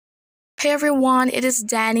Hey everyone, it is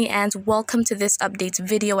Dani and welcome to this update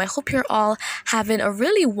video. I hope you're all having a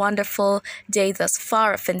really wonderful day thus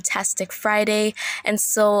far, a fantastic Friday. And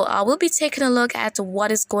so we'll be taking a look at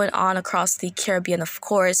what is going on across the Caribbean, of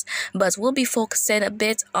course, but we'll be focusing a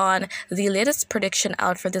bit on the latest prediction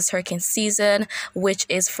out for this hurricane season, which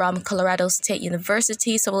is from Colorado State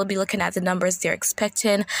University. So we'll be looking at the numbers they're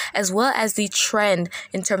expecting, as well as the trend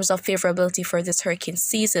in terms of favorability for this hurricane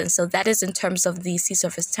season. So that is in terms of the sea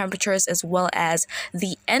surface temperatures as well as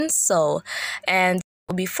the ENSO. And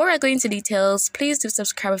before I go into details, please do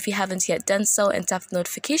subscribe if you haven't yet done so and tap the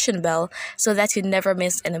notification bell so that you never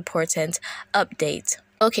miss an important update.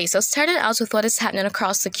 Okay, so starting out with what is happening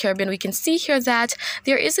across the Caribbean, we can see here that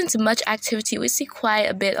there isn't much activity. We see quite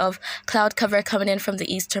a bit of cloud cover coming in from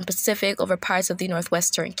the eastern Pacific over parts of the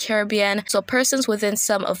northwestern Caribbean. So persons within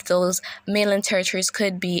some of those mainland territories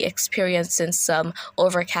could be experiencing some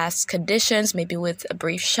overcast conditions, maybe with a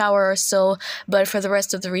brief shower or so. But for the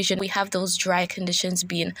rest of the region, we have those dry conditions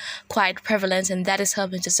being quite prevalent, and that is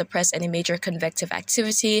helping to suppress any major convective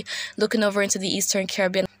activity. Looking over into the eastern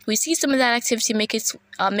Caribbean, we see some of that activity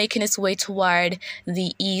making its way toward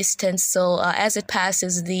the east, and so as it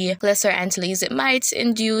passes the Lesser Antilles, it might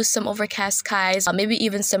induce some overcast skies, maybe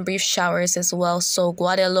even some brief showers as well. So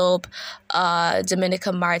Guadeloupe,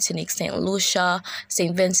 Dominica, Martinique, St. Lucia,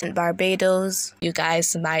 St. Vincent, Barbados, you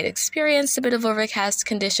guys might experience a bit of overcast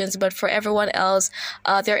conditions, but for everyone else,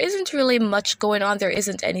 there isn't really much going on. There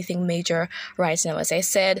isn't anything major right now. As I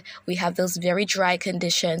said, we have those very dry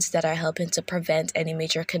conditions that are helping to prevent any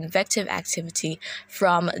major convective activity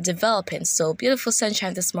from developing. So beautiful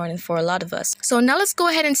sunshine this morning for a lot of us. So now let's go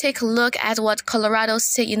ahead and take a look at what Colorado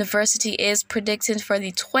State University is predicting for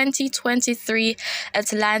the 2023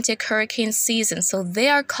 Atlantic hurricane season. So they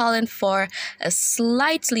are calling for a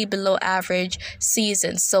slightly below average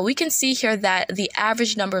season. So we can see here that the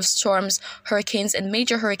average number of storms, hurricanes, and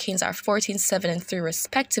major hurricanes are 14, 7, and 3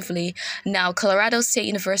 respectively. Now Colorado State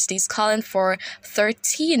University is calling for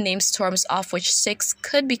 13 named storms, of which 6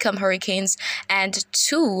 could become hurricanes and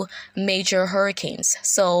 2 major hurricanes.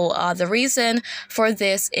 So the reason for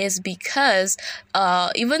this is because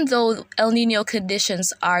even though El Niño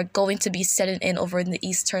conditions are going to be setting in over in the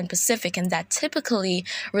eastern Pacific, and that typically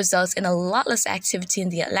results in a lot less activity in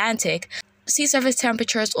the Atlantic, sea surface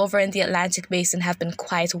temperatures over in the Atlantic basin have been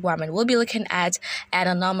quite warm, and we'll be looking at an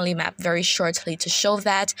anomaly map very shortly to show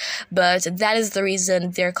that. But that is the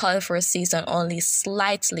reason they're calling for a season only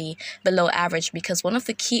slightly below average, because one of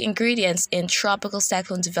the key ingredients in tropical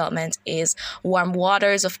cyclone development is warm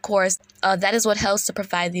waters, of course. That is what helps to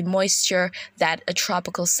provide the moisture that a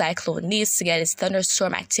tropical cyclone needs to get its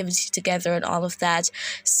thunderstorm activity together and all of that.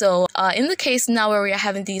 So in the case now where we are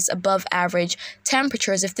having these above average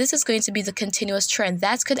temperatures, if this is going to be the continuous trend,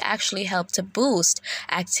 that could actually help to boost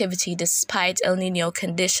activity despite El Niño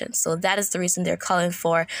conditions. So that is the reason they're calling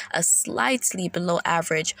for a slightly below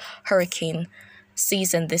average hurricane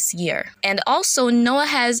season this year. And also NOAA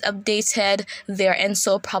has updated their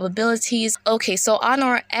ENSO probabilities. Okay, so on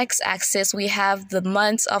our x-axis we have the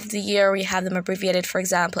months of the year. We have them abbreviated. For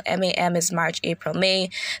example, MAM is March, April,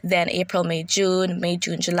 May, then April, May, June,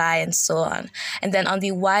 July, and so on. And then on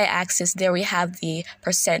the y-axis there we have the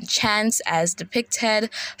percent chance as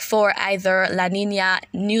depicted for either La Nina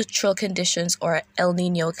neutral conditions or El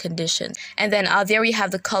Nino conditions. And then there we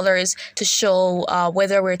have the colors to show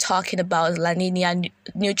whether we're talking about La Nina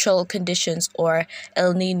neutral conditions or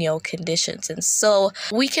El Nino conditions. And so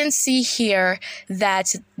we can see here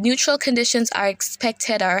that neutral conditions are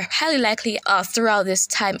expected, are highly likely throughout this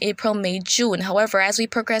time, April, May, June. However, as we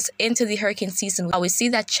progress into the hurricane season, we see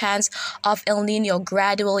that chance of El Nino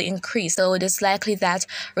gradually increase. So it is likely that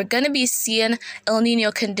we're going to be seeing El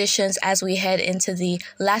Nino conditions as we head into the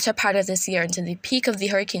latter part of this year, into the peak of the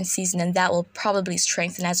hurricane season, and that will probably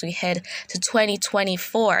strengthen as we head to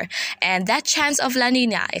 2024. And that chance of La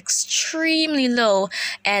Nina extremely low,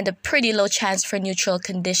 and a pretty low chance for neutral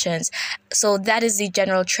conditions. So that is the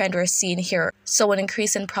general trend we're seeing here. So an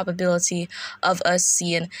increase in probability of us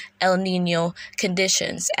seeing El Nino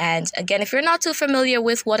conditions. And again, if you're not too familiar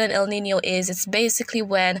with what an El Nino is, it's basically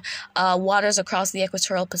when waters across the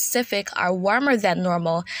equatorial Pacific are warmer than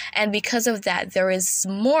normal, and because of that there is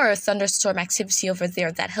more thunderstorm activity over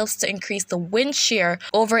there that helps to increase the wind shear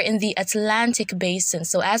over in the Atlantic basin.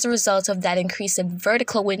 So as a result of that increase increase in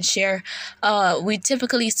vertical wind shear, we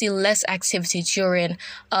typically see less activity during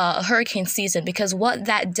hurricane season, because what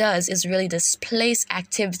that does is really displace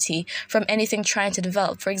activity from anything trying to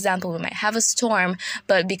develop. For example, we might have a storm,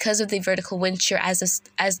 but because of the vertical wind shear, as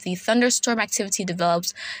the thunderstorm activity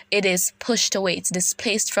develops, it is pushed away, it's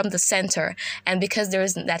displaced from the center, and because there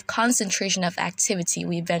isn't that concentration of activity,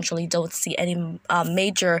 we eventually don't see any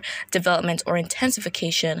major development or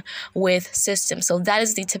intensification with systems. So that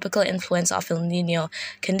is the typical influence of El Niño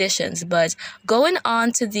conditions. But going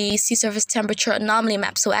on to the sea surface temperature anomaly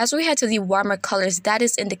map, so as we head to the warmer colors, that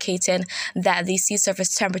is indicating that the sea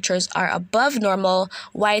surface temperatures are above normal.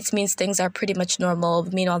 White means things are pretty much normal,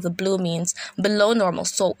 meanwhile the blue means below normal.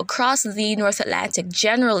 So across the North Atlantic,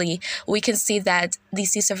 generally we can see that the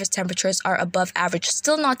sea surface temperatures are above average.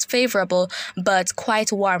 Still not favorable, but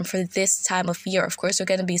quite warm for this time of year. Of course, we're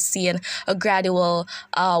going to be seeing a gradual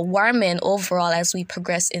warming overall as we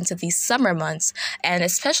progress into the summer months, and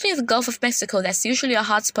especially in the Gulf of Mexico, that's usually a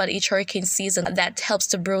hotspot each hurricane season that helps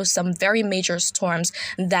to brew some very major storms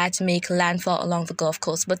that make landfall along the Gulf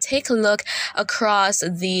Coast. But take a look across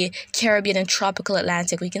the Caribbean and tropical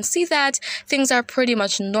Atlantic. We can see that things are pretty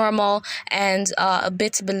much normal and a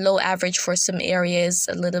bit below average for some areas,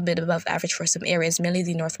 a little bit above average for some areas, mainly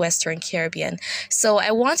the northwestern Caribbean. So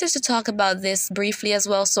I wanted to talk about this briefly as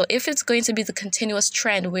well. So if it's going to be the continuous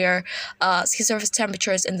trend where sea surface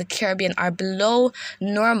temperatures in the Caribbean are below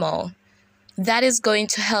normal, that is going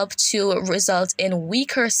to help to result in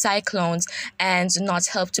weaker cyclones and not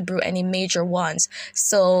help to brew any major ones.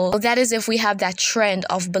 So that is if we have that trend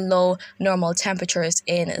of below normal temperatures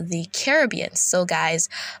in the Caribbean. So guys,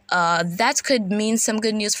 that could mean some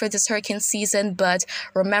good news for this hurricane season, but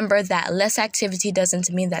remember that less activity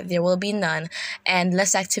doesn't mean that there will be none, and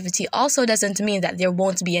less activity also doesn't mean that there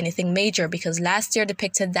won't be anything major, because last year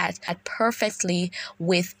depicted that perfectly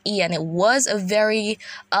with Ian. It was a very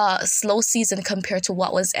slow season compared to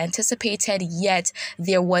what was anticipated, yet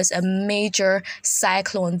there was a major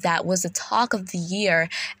cyclone that was the talk of the year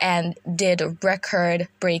and did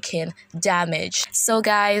record-breaking damage. So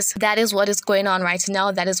guys, that is what is going on right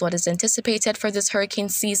now. That is what is anticipated for this hurricane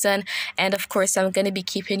season, and of course I'm going to be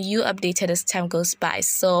keeping you updated as time goes by.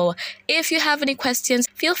 So if you have any questions,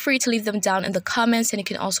 feel free to leave them down in the comments, and you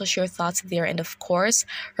can also share your thoughts there. And of course,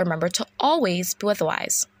 remember to always be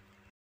weatherwise.